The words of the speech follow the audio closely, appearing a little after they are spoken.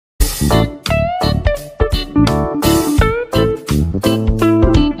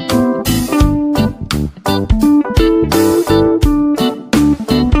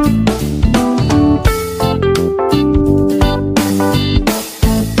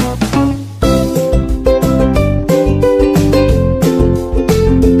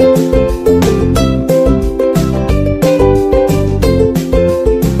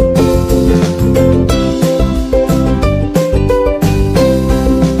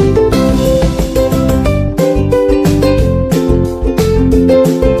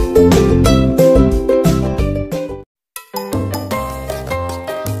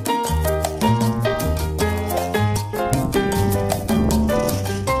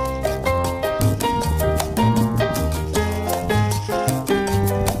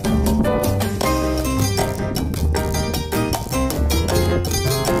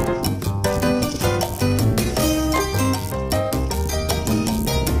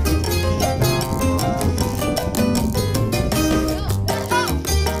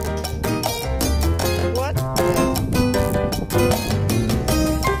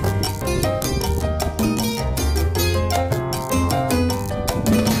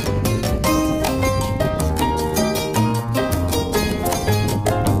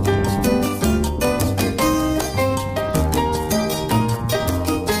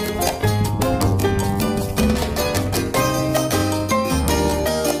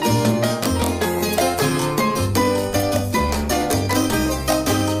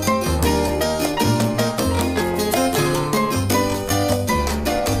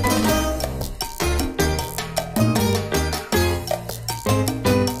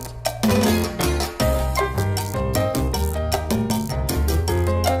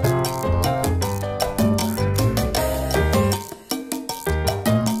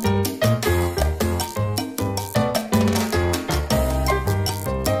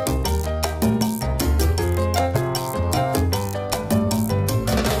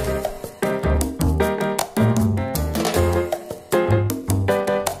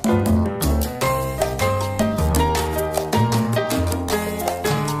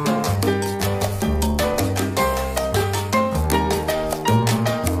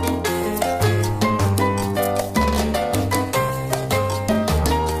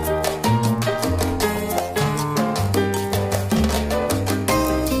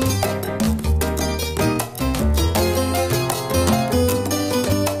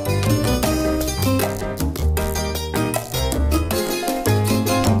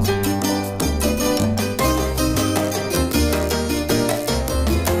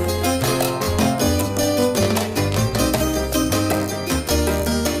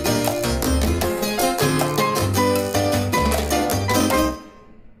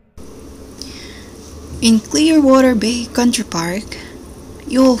Clearwater Bay Country Park,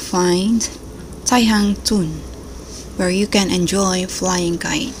 you will find Tseung, where you can enjoy flying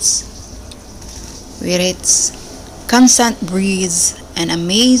kites. With its constant breeze and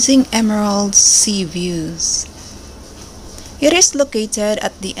amazing emerald sea views. It is located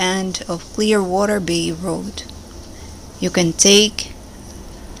at the end of Clearwater Bay Road. You can take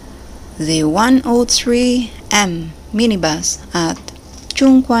the 103M minibus at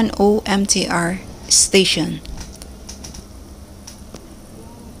Tseung Kwan MTR station.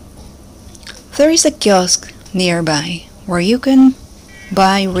 There is a kiosk nearby where you can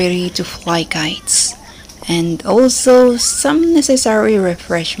buy ready-to-fly kites and also some necessary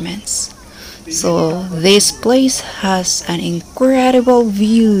refreshments. So this place has an incredible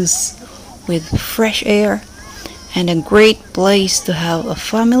views with fresh air and a great place to have a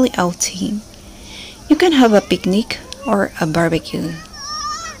family outing. You can have a picnic or a barbecue.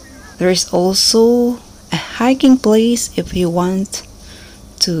 There is also a hiking place if you want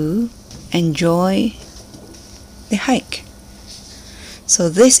to enjoy the hike. So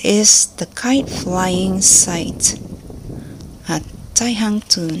this is the kite flying site at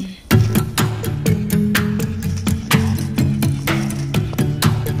Tseung.